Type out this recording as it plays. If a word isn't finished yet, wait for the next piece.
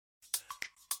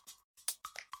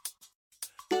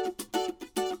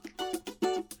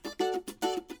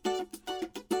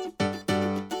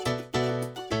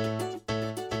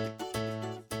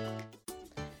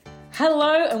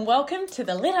Hello and welcome to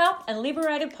the Lit Up and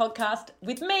Liberated podcast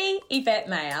with me, Yvette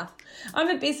Mayer. I'm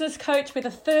a business coach with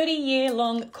a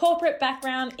 30-year-long corporate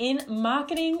background in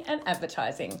marketing and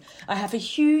advertising. I have a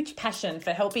huge passion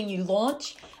for helping you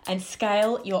launch and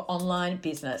scale your online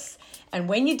business. And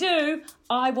when you do,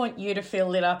 I want you to feel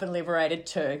lit up and liberated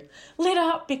too. Lit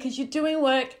up because you're doing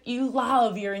work you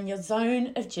love, you're in your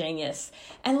zone of genius,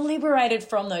 and liberated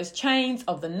from those chains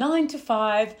of the 9 to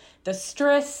 5, the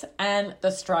stress and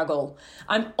the struggle.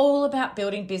 I'm all about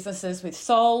building businesses with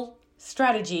soul,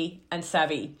 strategy and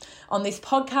savvy. On this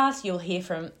podcast, you'll hear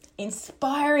from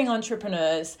inspiring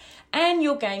entrepreneurs and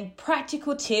you'll gain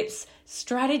practical tips,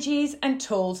 strategies and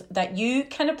tools that you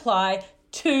can apply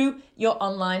to your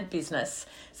online business.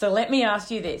 So let me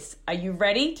ask you this. Are you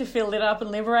ready to feel lit up and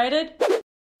liberated?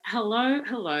 Hello,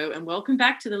 and welcome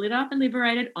back to the Lit Up and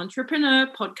Liberated Entrepreneur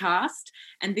podcast.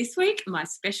 And this week, my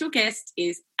special guest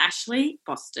is Ashley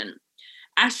Boston.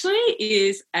 Ashley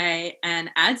is an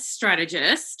ad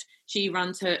strategist. She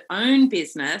runs her own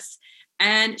business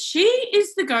and she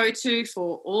is the go-to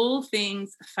for all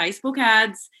things Facebook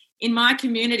ads in my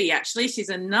community, actually. She's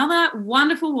another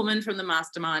wonderful woman from the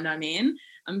mastermind I'm in.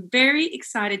 I'm very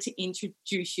excited to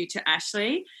introduce you to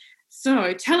Ashley.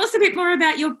 So tell us a bit more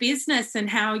about your business and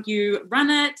how you run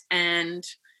it and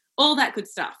all that good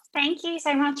stuff. Thank you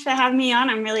so much for having me on.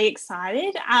 I'm really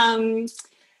excited.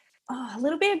 A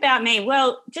little bit about me.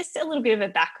 Well, just a little bit of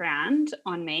a background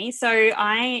on me. So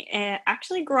I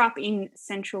actually grew up in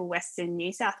central western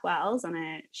New South Wales on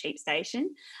a sheep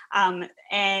station.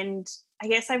 And I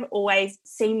guess I've always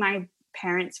seen my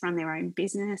parents run their own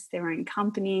business, their own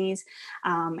companies.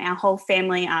 Our whole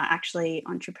family are actually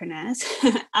entrepreneurs,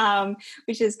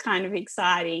 which is kind of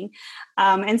exciting.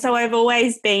 And so I've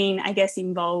always been, I guess,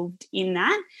 involved in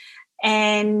that.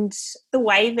 And the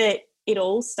way that it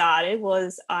all started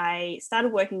was I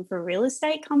started working for a real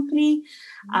estate company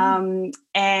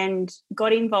and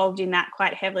got involved in that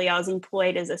quite heavily. I was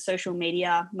employed as a social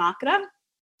media marketer,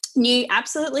 knew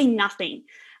absolutely nothing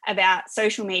about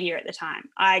social media at the time.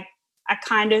 I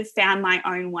kind of found my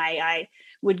own way. I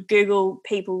would Google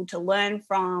people to learn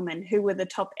from and who were the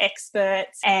top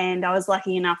experts. And I was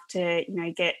lucky enough to,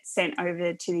 get sent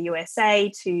over to the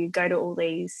USA to go to all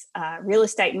these real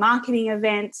estate marketing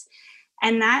events.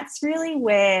 And that's really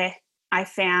where I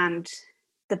found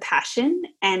the passion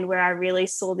and where I really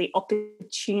saw the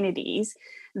opportunities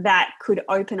that could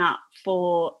open up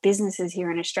for businesses here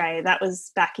in Australia. That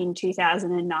was back in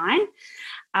 2009.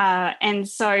 And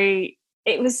so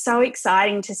it was so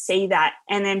exciting to see that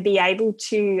and then be able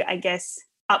to, I guess,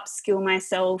 upskill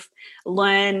myself,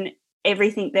 learn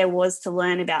everything there was to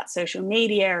learn about social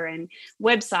media and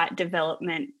website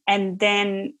development. And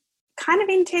then kind of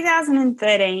in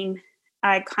 2013,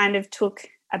 I kind of took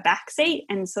a backseat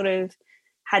and sort of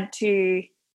had to,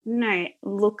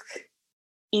 look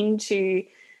into,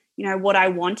 what I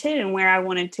wanted and where I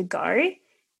wanted to go.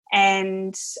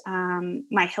 And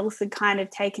my health had kind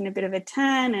of taken a bit of a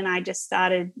turn and I just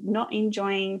started not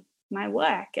enjoying my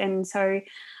work. And so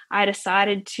I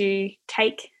decided to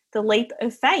take the leap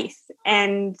of faith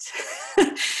and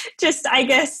just, I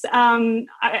guess,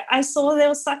 I saw there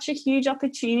was such a huge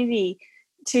opportunity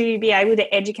to be able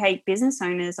to educate business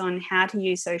owners on how to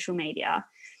use social media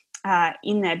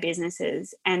in their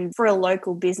businesses. And for a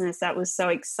local business, that was so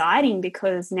exciting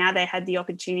because now they had the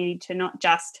opportunity to not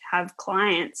just have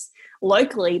clients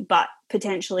locally, but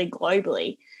potentially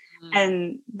globally.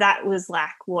 And that was like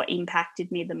what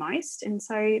impacted me the most. And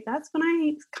so that's when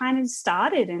I kind of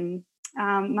started and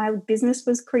my business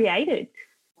was created.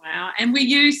 Wow. And were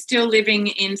you still living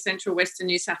in central western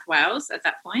New South Wales at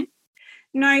that point?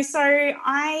 No, so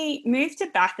I moved to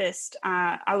Bathurst.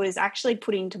 I was actually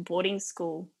put into boarding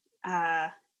school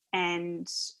and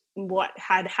what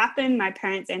had happened, my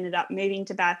parents ended up moving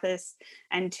to Bathurst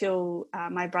until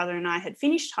my brother and I had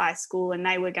finished high school and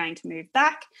they were going to move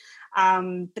back.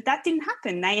 But that didn't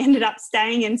happen. They ended up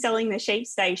staying and selling the sheep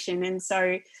station. And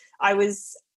so I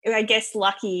was, I guess,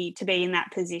 lucky to be in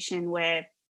that position where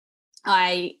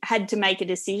I had to make a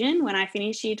decision when I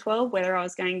finished year 12 whether I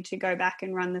was going to go back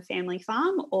and run the family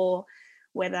farm or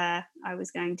whether I was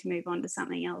going to move on to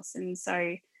something else. And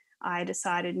so I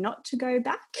decided not to go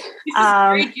back. This is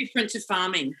very different to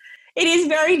farming. It is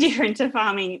very different to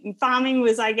farming. Farming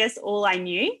was, I guess, all I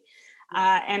knew.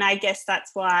 And I guess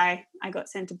that's why I got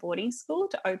sent to boarding school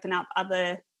to open up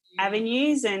other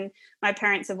avenues. And my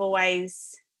parents have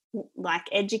always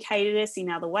educated us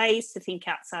in other ways to think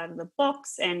outside of the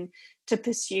box and to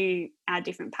pursue our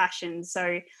different passions.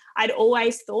 So I'd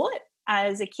always thought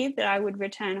as a kid that I would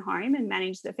return home and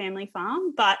manage the family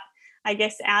farm. But I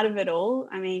guess out of it all,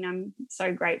 I mean, I'm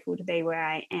so grateful to be where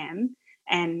I am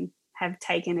and have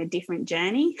taken a different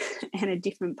journey and a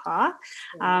different path.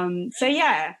 So,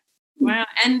 yeah. Wow.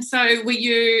 And so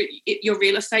your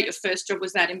real estate, your first job,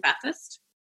 was that in Bathurst?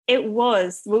 It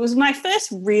was my first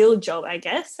real job, I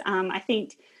guess.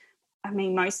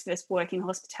 Most of us work in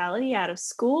hospitality out of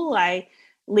school. I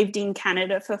lived in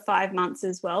Canada for 5 months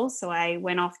as well. So I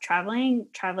went off traveling.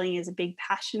 Traveling is a big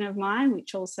passion of mine,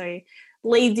 which also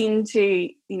leads into,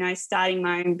 starting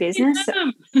my own business.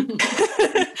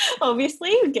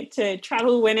 Obviously, we get to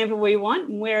travel whenever we want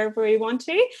and wherever we want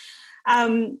to.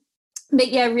 But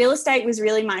yeah, real estate was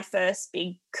really my first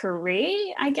big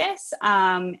career, I guess.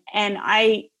 And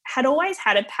I had always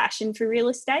had a passion for real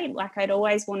estate. Like, I'd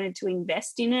always wanted to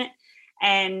invest in it.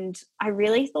 And I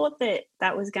really thought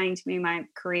that was going to be my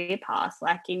career path.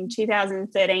 Like, in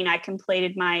 2013, I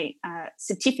completed my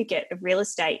certificate of real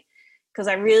estate because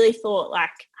I really thought, like,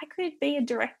 I could be a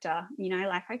director,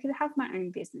 like I could have my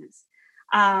own business.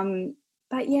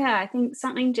 But yeah, I think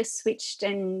something just switched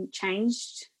and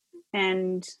changed,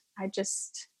 and I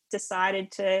just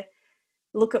decided to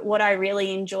look at what I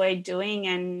really enjoyed doing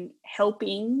and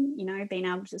helping, being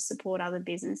able to support other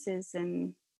businesses,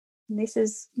 and this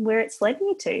is where it's led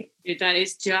me to. Yeah, that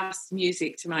is just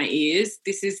music to my ears.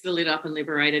 This is the Lit Up and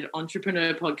Liberated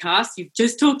Entrepreneur Podcast. You've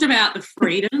just talked about the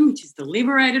freedom, which is the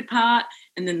liberated part,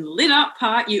 and then the lit up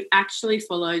part, you actually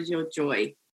followed your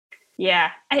joy.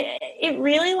 Yeah, it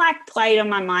really played on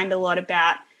my mind a lot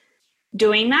about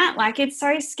doing that. Like, it's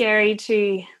so scary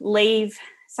to leave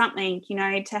something,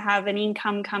 to have an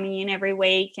income coming in every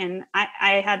week. And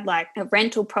I had a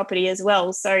rental property as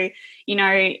well. So,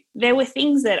 there were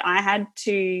things that I had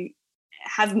to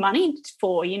have money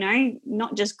for,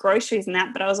 not just groceries and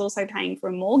that, but I was also paying for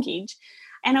a mortgage.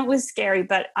 And it was scary,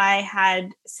 but I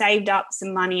had saved up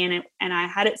some money in it and I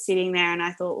had it sitting there, and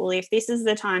I thought, well, if this is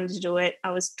the time to do it. I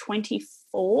was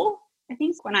 24, I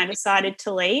think, when I decided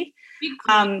to leave.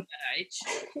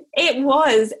 It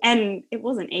was, and it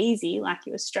wasn't easy,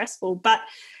 it was stressful, but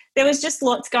there was just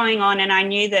lots going on, and I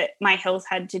knew that my health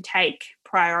had to take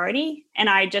priority. And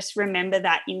I just remember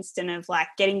that instant of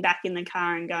getting back in the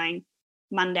car and going,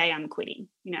 Monday I'm quitting,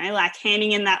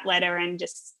 handing in that letter and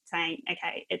just saying,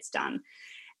 okay, it's done.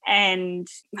 And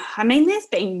there's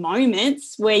been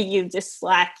moments where you just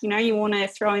you want to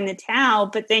throw in the towel,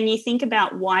 but then you think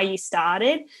about why you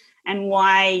started and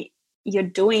why you're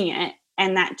doing it,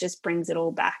 and that just brings it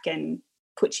all back and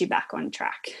puts you back on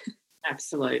track.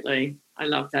 Absolutely. I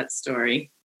love that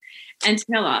story. And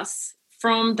tell us,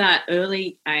 from that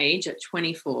early age at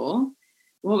 24,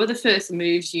 what were the first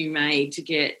moves you made to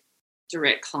get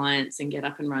direct clients and get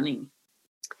up and running?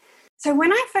 So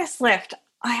when I first left,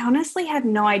 I honestly had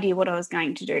no idea what I was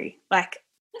going to do. That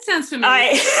sounds familiar.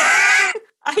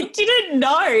 I didn't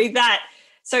know that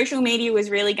social media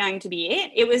was really going to be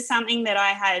it. It was something that I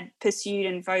had pursued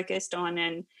and focused on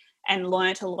and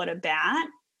learnt a lot about.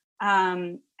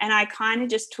 And I kind of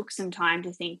just took some time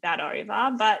to think that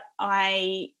over. But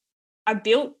I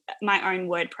built my own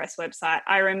WordPress website.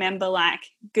 I remember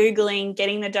Googling,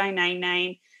 getting the domain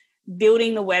name,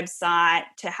 building the website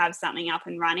to have something up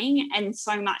and running, and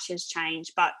so much has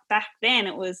changed. But back then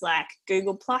it was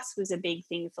Google Plus was a big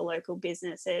thing for local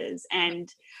businesses,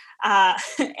 and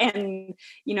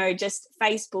just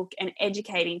Facebook, and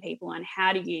educating people on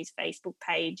how to use Facebook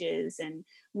pages and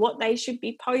what they should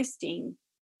be posting.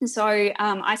 So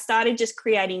I started just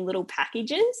creating little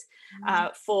packages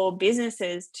for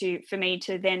businesses for me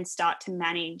to then start to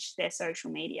manage their social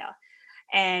media.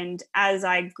 And as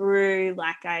I grew,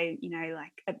 I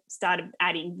started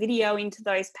adding video into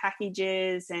those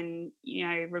packages and,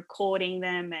 recording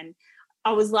them. And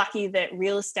I was lucky that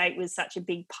real estate was such a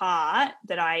big part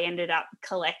that I ended up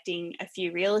collecting a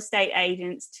few real estate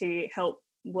agents to help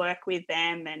work with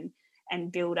them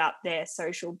and build up their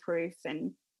social proof.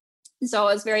 And so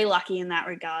I was very lucky in that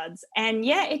regards. And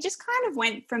yeah, it just kind of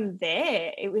went from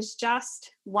there. It was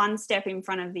just one step in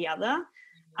front of the other.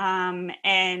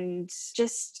 And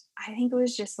just, I think it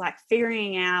was just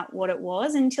figuring out what it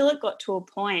was until it got to a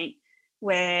point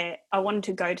where I wanted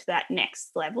to go to that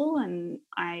next level, and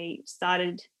I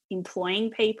started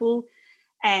employing people,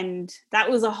 and that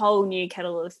was a whole new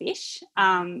kettle of fish.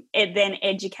 And then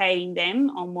educating them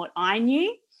on what I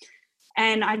knew.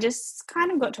 And I just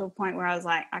kind of got to a point where I was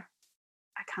I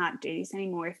can't do this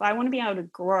anymore. If I want to be able to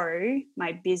grow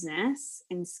my business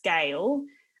and scale,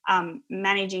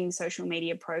 managing social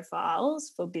media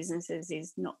profiles for businesses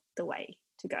is not the way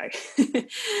to go.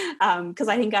 Because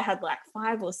I think I had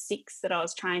 5 or 6 that I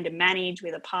was trying to manage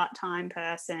with a part-time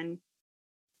person.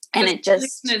 And it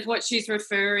just... Listeners, what she's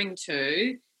referring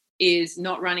to is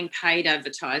not running paid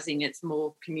advertising. It's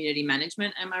more community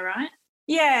management. Am I right?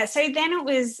 Yeah. So then it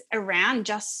was around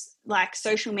just like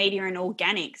social media and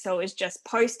organic. So it was just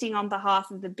posting on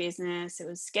behalf of the business. It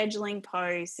was scheduling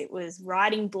posts. It was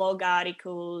writing blog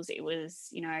articles. It was,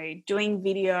 doing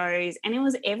videos, and it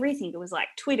was everything. It was like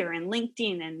Twitter and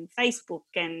LinkedIn and Facebook,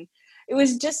 and it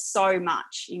was just so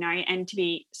much, and to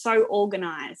be so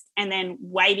organized, and then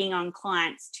waiting on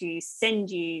clients to send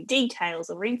you details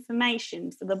or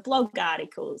information for the blog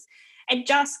articles. It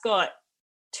just got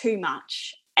too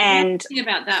much. And the thing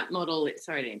about that model,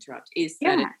 sorry to interrupt, is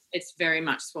that it's very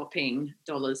much swapping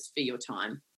dollars for your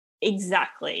time.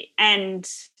 Exactly. And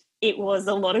it was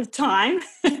a lot of time.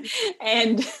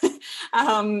 And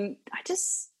I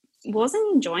just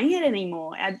wasn't enjoying it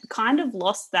anymore. I'd kind of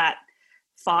lost that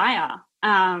fire.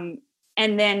 And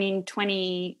then in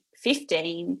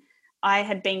 2015, I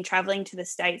had been traveling to the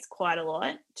States quite a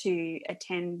lot to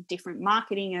attend different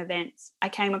marketing events. I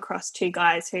came across two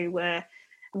guys who were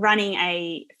running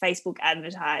a Facebook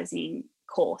advertising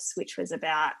course, which was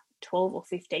about 12 or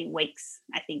 15 weeks,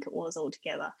 I think it was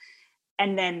altogether.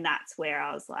 And then that's where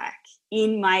I was like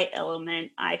in my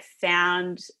element. I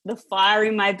found the fire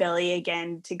in my belly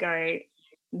again to go,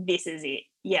 this is it.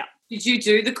 Yeah. Did you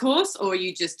do the course, or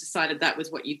you just decided that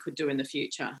was what you could do in the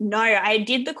future? No, I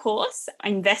did the course. I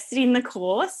invested in the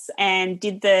course and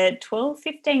did the 12,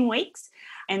 15 weeks.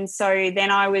 And so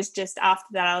then I was just, after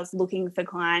that, I was looking for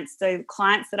clients. So the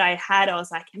clients that I had, I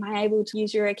was like, am I able to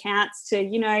use your accounts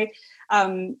to,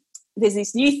 there's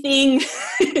this new thing,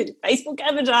 Facebook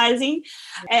advertising.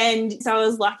 And so I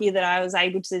was lucky that I was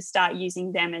able to start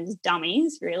using them as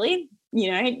dummies, really,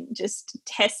 just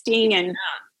testing and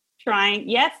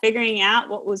figuring out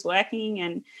what was working.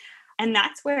 And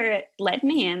that's where it led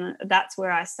me. And that's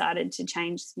where I started to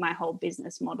change my whole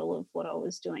business model of what I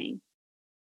was doing.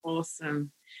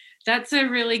 Awesome. That's a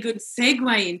really good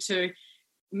segue into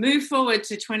move forward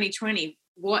to 2020.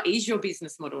 What is your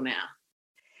business model now?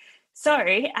 So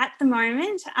at the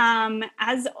moment,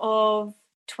 as of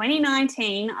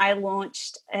 2019, I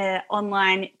launched an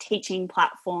online teaching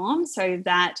platform so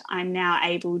that I'm now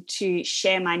able to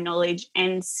share my knowledge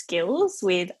and skills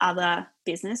with other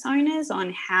business owners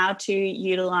on how to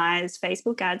utilize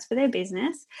Facebook ads for their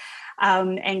business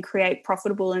and create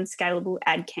profitable and scalable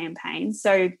ad campaigns.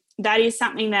 So that is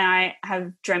something that I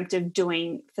have dreamt of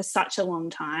doing for such a long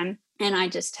time, and I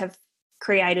just have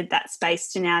created that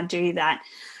space to now do that.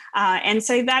 And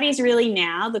so that is really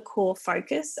now the core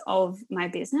focus of my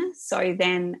business. So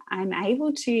then I'm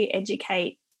able to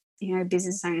educate,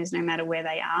 business owners no matter where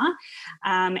they are.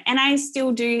 And I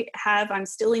still I'm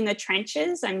still in the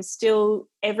trenches. I'm still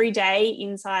every day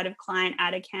inside of client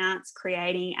ad accounts,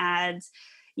 creating ads,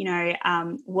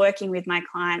 working with my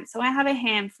clients. So I have a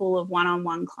handful of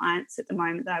one-on-one clients at the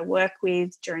moment that I work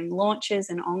with during launches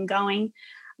and ongoing,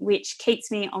 which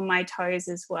keeps me on my toes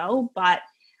as well. But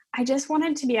I just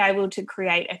wanted to be able to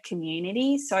create a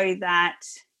community so that,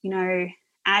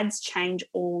 ads change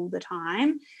all the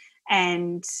time.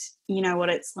 And you know what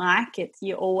it's like.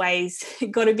 You always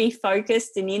got to be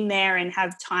focused and in there and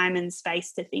have time and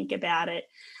space to think about it.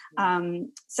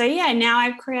 Now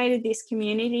I've created this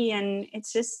community, and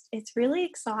it's really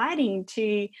exciting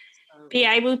to be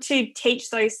able to teach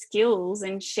those skills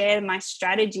and share my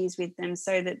strategies with them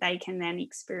so that they can then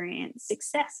experience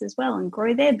success as well and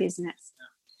grow their business.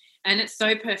 And it's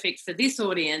so perfect for this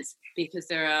audience because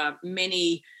there are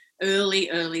many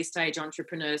early stage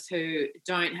entrepreneurs who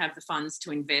don't have the funds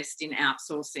to invest in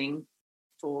outsourcing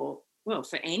for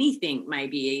anything,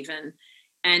 maybe even.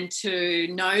 And to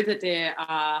know that there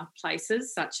are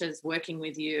places such as working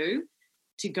with you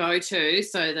to go to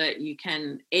so that you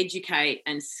can educate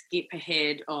and skip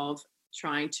ahead of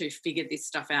trying to figure this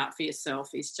stuff out for yourself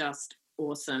is just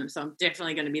awesome. So I'm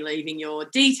definitely going to be leaving your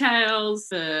details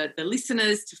for the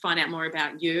listeners to find out more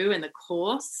about you and the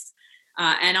course.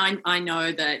 And I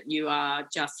know that you are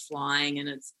just flying, and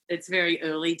it's very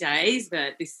early days,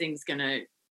 but this thing's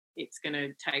it's gonna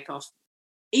take off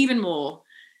even more.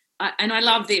 And I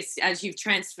love this, as you've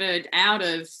transferred out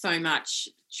of so much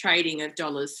trading of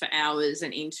dollars for hours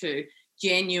and into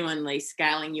genuinely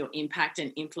scaling your impact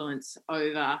and influence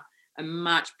over a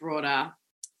much broader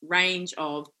range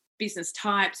of business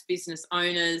types, business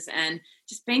owners, and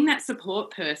just being that support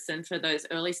person for those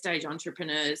early stage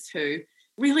entrepreneurs who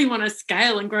really want to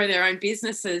scale and grow their own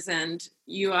businesses, and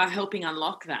you are helping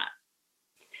unlock that.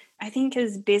 I think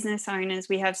as business owners,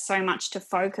 we have so much to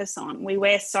focus on. We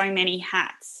wear so many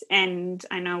hats, and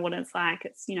I know what it's like.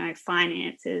 It's,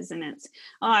 finances, and it's,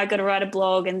 I got to write a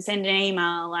blog and send an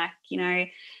email. Like,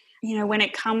 when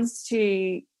it comes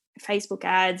to Facebook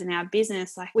ads and our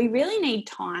business, like we really need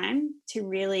time to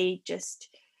really just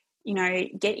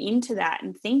get into that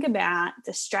and think about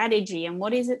the strategy and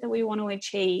what is it that we want to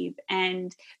achieve.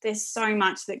 And there's so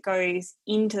much that goes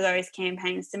into those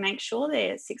campaigns to make sure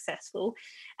they're successful.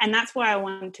 And that's why I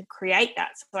wanted to create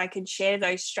that, so I could share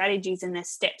those strategies and the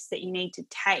steps that you need to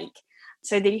take,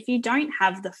 so that if you don't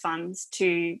have the funds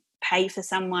to pay for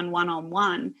someone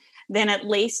one-on-one, then at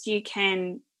least you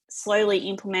can slowly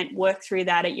implement, work through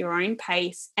that at your own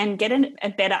pace and get a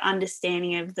better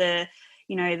understanding of the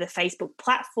Facebook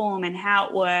platform and how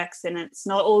it works. And it's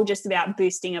not all just about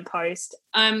boosting a post.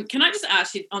 Can I just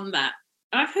ask you on that?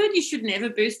 I've heard you should never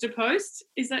boost a post.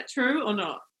 Is that true or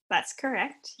not? That's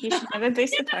correct. You should never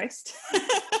boost a post.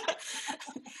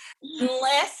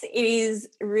 Unless it is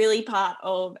really part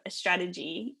of a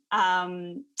strategy.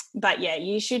 But yeah,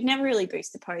 you should never really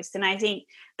boost a post. And I think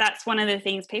that's one of the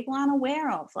things people aren't aware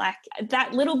of. Like,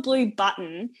 that little blue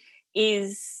button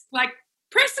is like,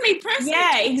 press me.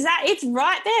 Yeah, exactly. It's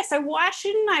right there. So why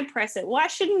shouldn't I press it? Why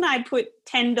shouldn't I put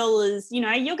 $10?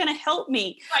 You're going to help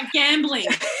me. Like gambling.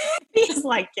 It's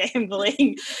like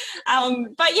gambling.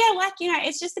 But yeah,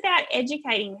 it's just about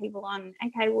educating people on,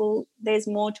 okay, well, there's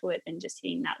more to it than just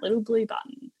hitting that little blue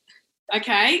button.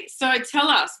 Okay, so tell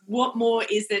us, what more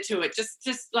is there to it?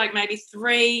 Just like maybe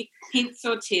 3 hints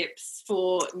or tips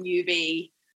for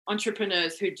newbie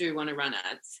entrepreneurs who do want to run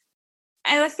ads.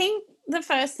 And I think the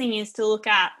first thing is to look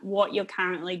at what you're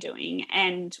currently doing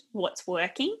and what's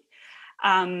working.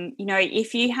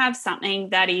 If you have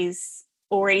something that is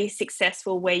already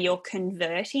successful where you're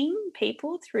converting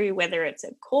people through, whether it's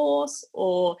a course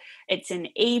or it's an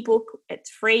ebook, it's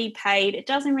free, paid, it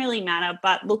doesn't really matter,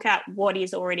 but look at what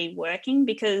is already working,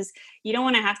 because you don't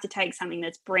want to have to take something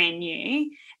that's brand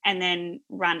new and then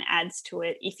run ads to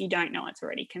it if you don't know it's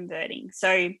already converting.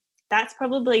 So that's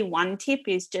probably one tip,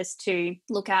 is just to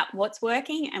look at what's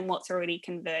working and what's already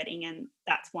converting, and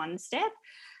that's one step.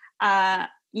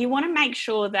 You want to make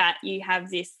sure that you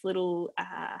have this little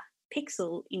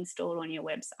pixel installed on your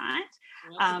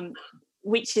website,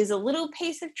 which is a little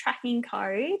piece of tracking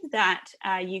code that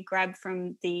you grab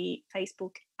from the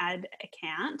Facebook ad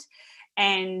account,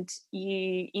 and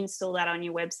you install that on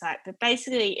your website. But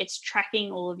basically, it's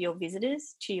tracking all of your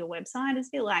visitors to your website. It's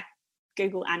a bit like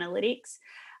Google Analytics.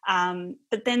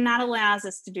 But then that allows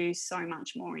us to do so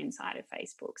much more inside of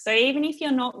Facebook. So even if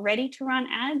you're not ready to run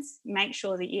ads, make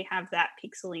sure that you have that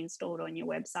pixel installed on your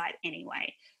website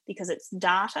anyway, because it's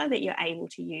data that you're able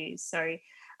to use. So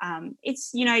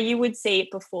it's, you would see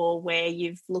it before where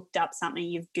you've looked up something,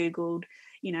 you've Googled,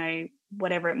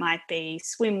 whatever it might be,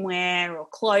 swimwear or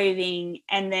clothing,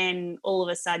 and then all of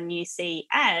a sudden you see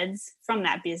ads from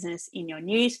that business in your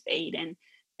news feed, and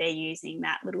they're using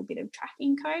that little bit of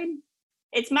tracking code.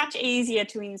 It's much easier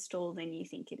to install than you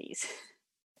think it is.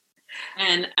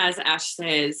 And as Ash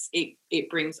says, it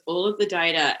brings all of the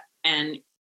data, and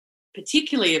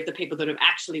particularly of the people that have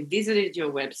actually visited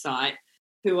your website,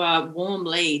 who are warm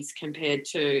leads compared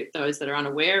to those that are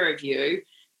unaware of you.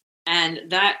 And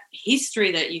that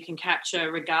history that you can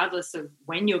capture regardless of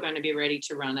when you're going to be ready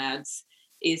to run ads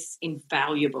is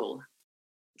invaluable.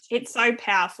 It's so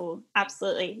powerful.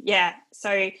 Absolutely. Yeah.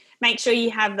 So make sure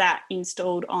you have that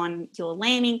installed on your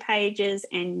landing pages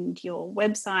and your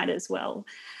website as well.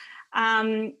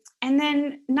 And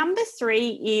then number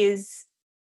 3 is,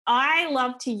 I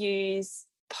love to use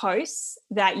posts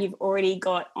that you've already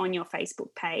got on your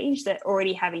Facebook page that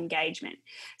already have engagement.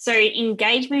 So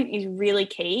engagement is really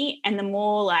key. And the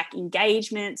more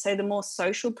engagement, so the more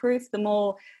social proof, the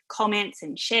more comments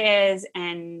and shares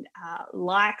and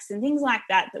likes and things like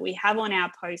that we have on our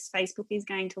posts, Facebook is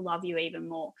going to love you even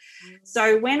more.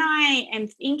 So when I am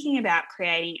thinking about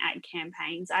creating ad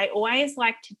campaigns, I always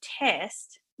like to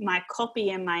test my copy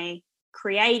and my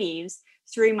creatives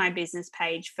through my business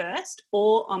page first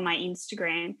or on my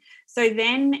Instagram. So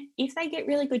then if they get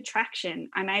really good traction,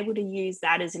 I'm able to use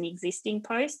that as an existing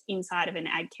post inside of an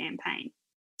ad campaign.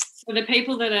 So the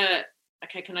people that are,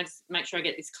 okay, can I just make sure I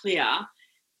get this clear?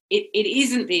 It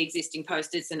isn't the existing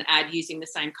post, it's an ad using the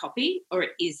same copy, or it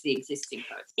is the existing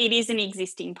post? It is an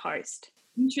existing post.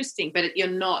 Interesting, but you're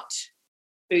not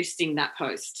boosting that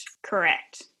post.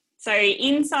 Correct. So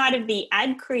inside of the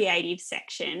ad creative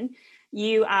section,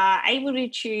 you are able to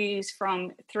choose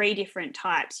from 3 different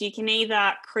types. You can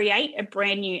either create a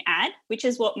brand new ad, which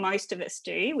is what most of us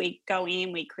do. We go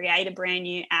in, we create a brand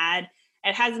new ad.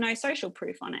 It has no social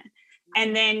proof on it.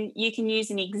 And then you can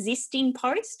use an existing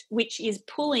post, which is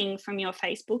pulling from your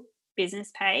Facebook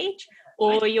business page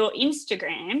or your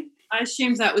Instagram. I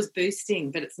assumed that was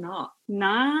boosting, but it's not.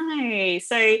 No.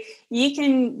 So you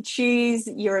can choose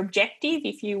your objective.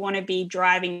 If you want to be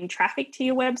driving traffic to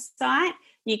your website,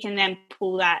 you can then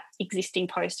pull that existing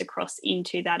post across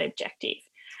into that objective.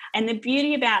 And the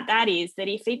beauty about that is that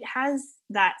if it has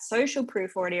that social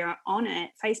proof already on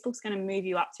it, Facebook's going to move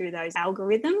you up through those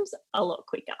algorithms a lot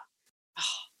quicker. Oh,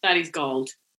 that is gold.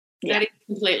 Yeah. That is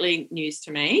completely news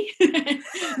to me.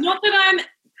 Not that I'm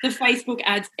the Facebook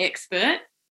ads expert,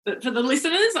 but for the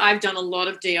listeners, I've done a lot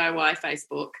of DIY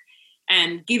Facebook.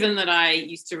 And given that I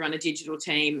used to run a digital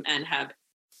team and have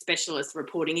specialists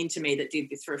reporting into me that did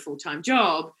this for a full-time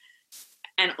job,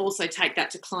 and also take that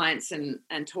to clients and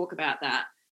talk about that,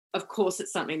 of course,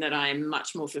 it's something that I'm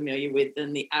much more familiar with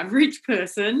than the average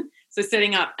person. So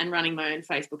setting up and running my own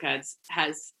Facebook ads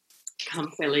has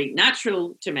come fairly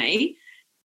natural to me.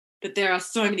 But there are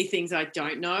so many things I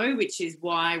don't know, which is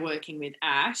why working with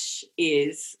Ash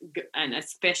is, and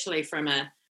especially from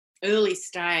a early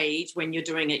stage when you're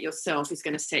doing it yourself, is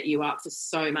going to set you up for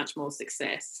so much more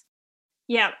success.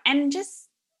 Yeah, and just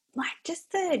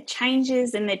the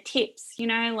changes and the tips,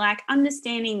 like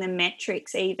understanding the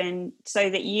metrics even so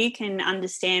that you can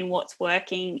understand what's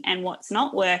working and what's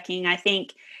not working. I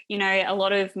think, a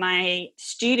lot of my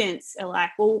students are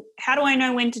like, well, how do I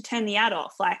know when to turn the ad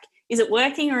off? Like, is it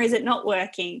working or is it not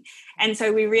working? And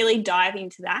so we really dive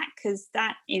into that because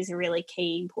that is a really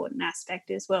key important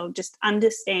aspect as well, just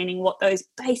understanding what those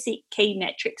basic key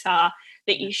metrics are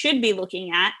that you should be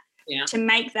looking at. Yeah. To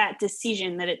make that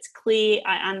decision that it's clear,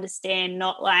 I understand,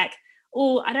 not like,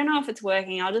 oh, I don't know if it's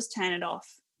working, I'll just turn it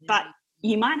off. Yeah. But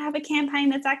you might have a campaign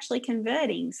that's actually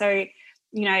converting. So,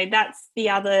 that's the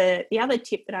other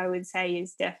tip that I would say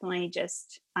is definitely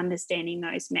just understanding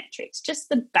those metrics, just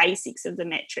the basics of the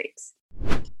metrics.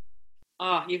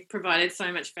 Oh, you've provided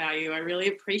so much value. I really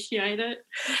appreciate it.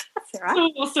 That's all right. So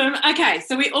awesome. Okay,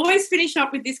 so we always finish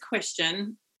up with this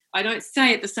question. I don't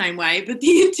say it the same way, but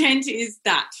the intent is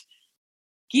that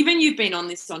given you've been on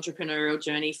this entrepreneurial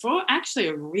journey for actually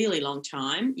a really long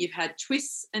time, you've had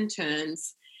twists and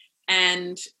turns,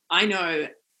 and I know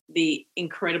the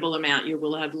incredible amount you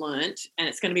will have learnt, and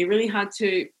it's going to be really hard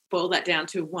to boil that down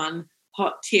to one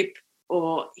hot tip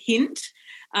or hint.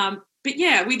 But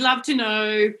yeah, we'd love to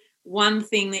know one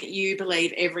thing that you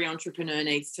believe every entrepreneur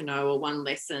needs to know, or one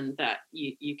lesson that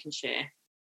you can share.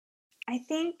 I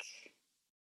think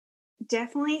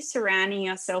definitely surrounding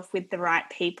yourself with the right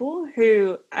people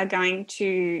who are going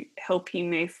to help you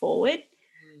move forward.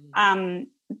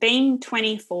 Being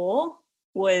 24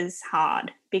 was hard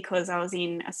because I was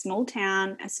in a small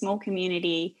town, a small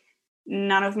community.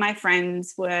 None of my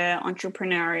friends were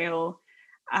entrepreneurial.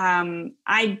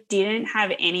 I didn't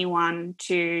have anyone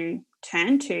to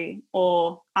turn to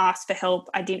or ask for help.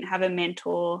 I didn't have a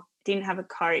mentor, didn't have a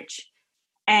coach.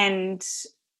 And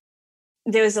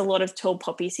there was a lot of tall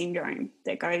poppy syndrome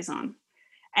that goes on.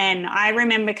 And I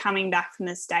remember coming back from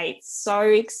the States so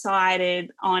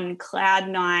excited on cloud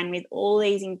nine with all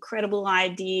these incredible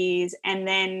ideas, and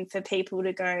then for people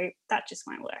to go, that just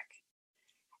won't work.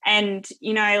 And,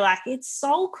 it's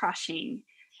soul crushing.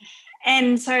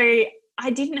 And so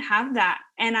I didn't have that.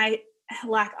 And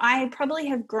I probably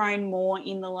have grown more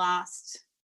in the last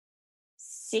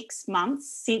 6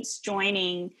 months since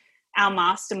joining our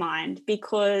mastermind,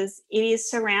 because it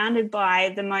is surrounded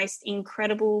by the most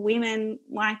incredible women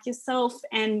like yourself,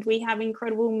 and we have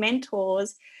incredible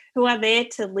mentors who are there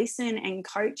to listen and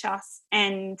coach us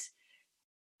and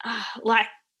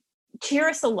cheer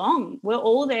us along. We're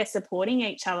all there supporting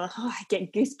each other. Oh, I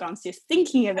get goosebumps just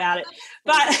thinking about it.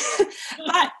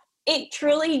 But it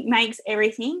truly makes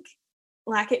everything,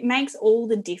 it makes all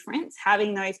the difference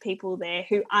having those people there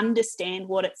who understand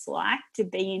what it's like to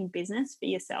be in business for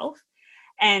yourself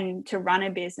and to run a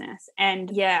business. And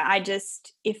yeah,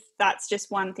 if that's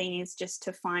just one thing, is just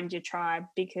to find your tribe,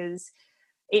 because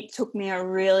it took me a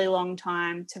really long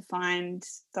time to find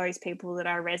those people that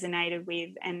I resonated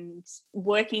with. And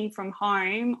working from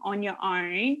home on your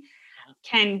own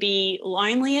can be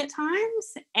lonely at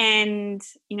times, and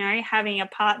having a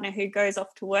partner who goes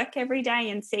off to work every day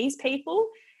and sees people,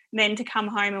 then to come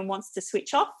home and wants to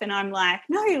switch off, and I'm like,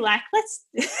 no, let's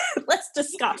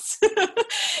discuss.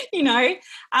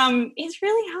 It's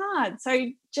really hard. So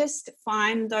just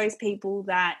find those people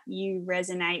that you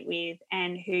resonate with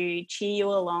and who cheer you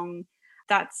along.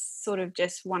 That's sort of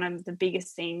just one of the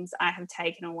biggest things I have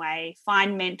taken away.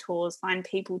 Find mentors, find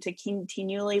people to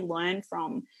continually learn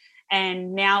from.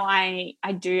 And now I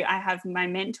have my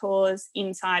mentors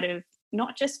inside of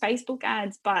not just Facebook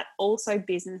ads, but also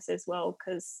business as well,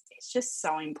 because it's just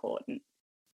so important.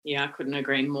 Yeah, I couldn't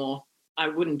agree more. I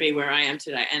wouldn't be where I am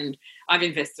today. And I've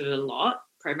invested a lot,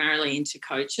 primarily into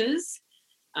coaches.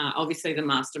 Obviously, the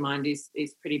mastermind is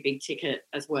pretty big ticket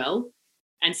as well.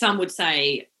 And some would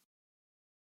say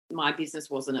my business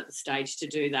wasn't at the stage to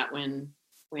do that when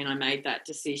I made that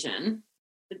decision.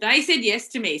 they said yes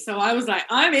to me. So I was like,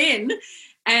 I'm in.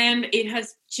 And it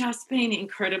has just been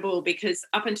incredible because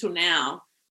up until now,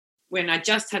 when I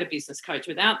just had a business coach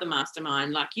without the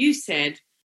mastermind, like you said,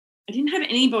 I didn't have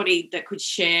anybody that could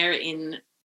share in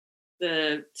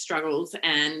the struggles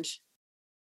and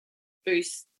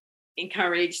boost,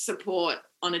 encourage, support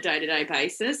on a day-to-day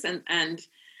basis. And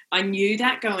I knew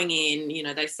that going in. You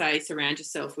know, they say surround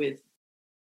yourself with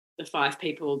the 5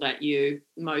 people that you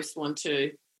most want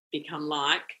to become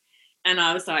like. And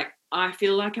I was like, I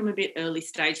feel like I'm a bit early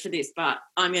stage for this, but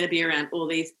I'm going to be around all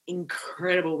these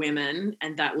incredible women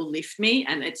and that will lift me.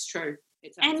 And it's true.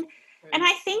 And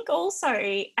I think also,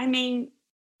 I mean,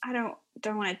 I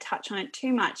don't want to touch on it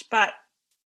too much, but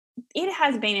it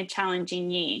has been a challenging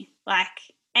year.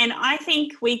 And I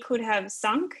think we could have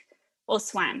sunk or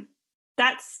swam.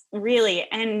 That's really,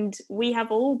 and we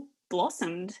have all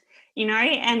blossomed, you know,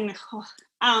 and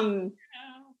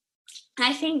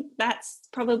I think that's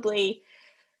probably,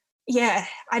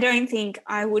 I don't think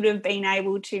I would have been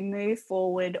able to move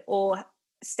forward or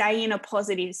stay in a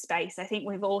positive space. I think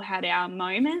we've all had our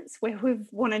moments where we've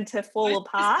wanted to fall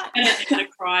apart. A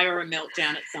cry or a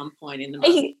meltdown at some point in the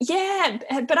month. Yeah,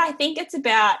 but I think it's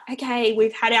about, okay,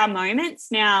 we've had our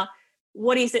moments. Now,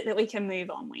 what is it that we can move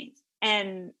on with?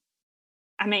 And,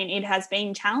 I mean, it has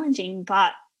been challenging,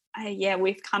 but,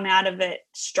 we've come out of it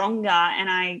stronger, and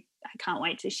I can't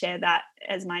wait to share that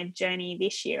as my journey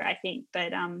this year, I think.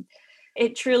 But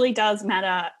it truly does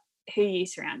matter who you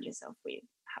surround yourself with.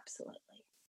 Absolutely.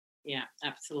 Yeah,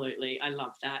 absolutely. I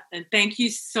love that. And thank you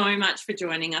so much for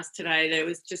joining us today. There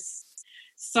was just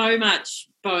so much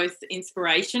both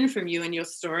inspiration from you and your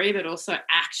story, but also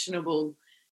actionable,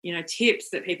 you know, tips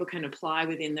that people can apply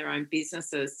within their own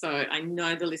businesses. So I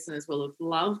know the listeners will have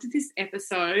loved this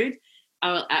episode.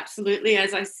 I will absolutely,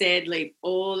 as I said, leave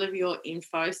all of your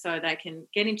info so they can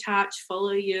get in touch,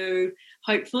 follow you,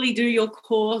 hopefully do your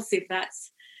course if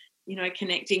that's, you know,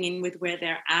 connecting in with where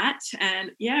they're at.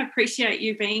 And, appreciate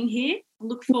you being here. I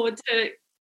look forward to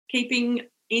keeping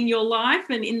in your life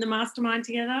and in the mastermind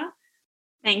together.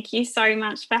 Thank you so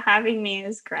much for having me. It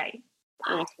was great.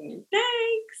 Awesome.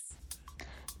 Thanks.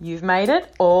 You've made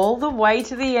it all the way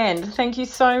to the end. Thank you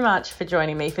so much for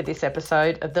joining me for this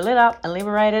episode of the Lit Up and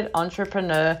Liberated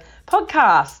Entrepreneur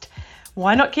podcast.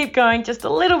 Why not keep going just a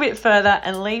little bit further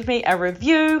and leave me a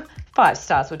review? 5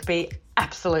 stars would be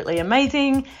absolutely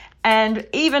amazing. And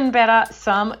even better,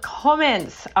 some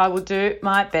comments. I will do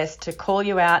my best to call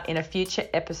you out in a future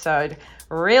episode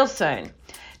real soon.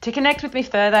 To connect with me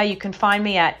further, you can find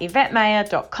me at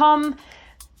yvettemeyer.com,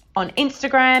 on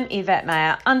Instagram,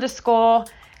 yvettemeyer_,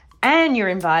 and you're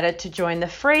invited to join the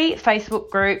free Facebook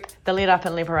group, The Lit Up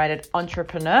and Liberated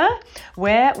Entrepreneur,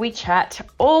 where we chat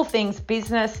all things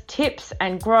business, tips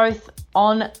and growth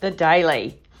on the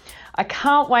daily. I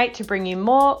can't wait to bring you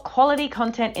more quality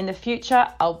content in the future.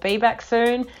 I'll be back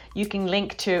soon. You can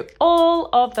link to all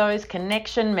of those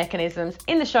connection mechanisms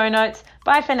in the show notes.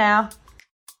 Bye for now.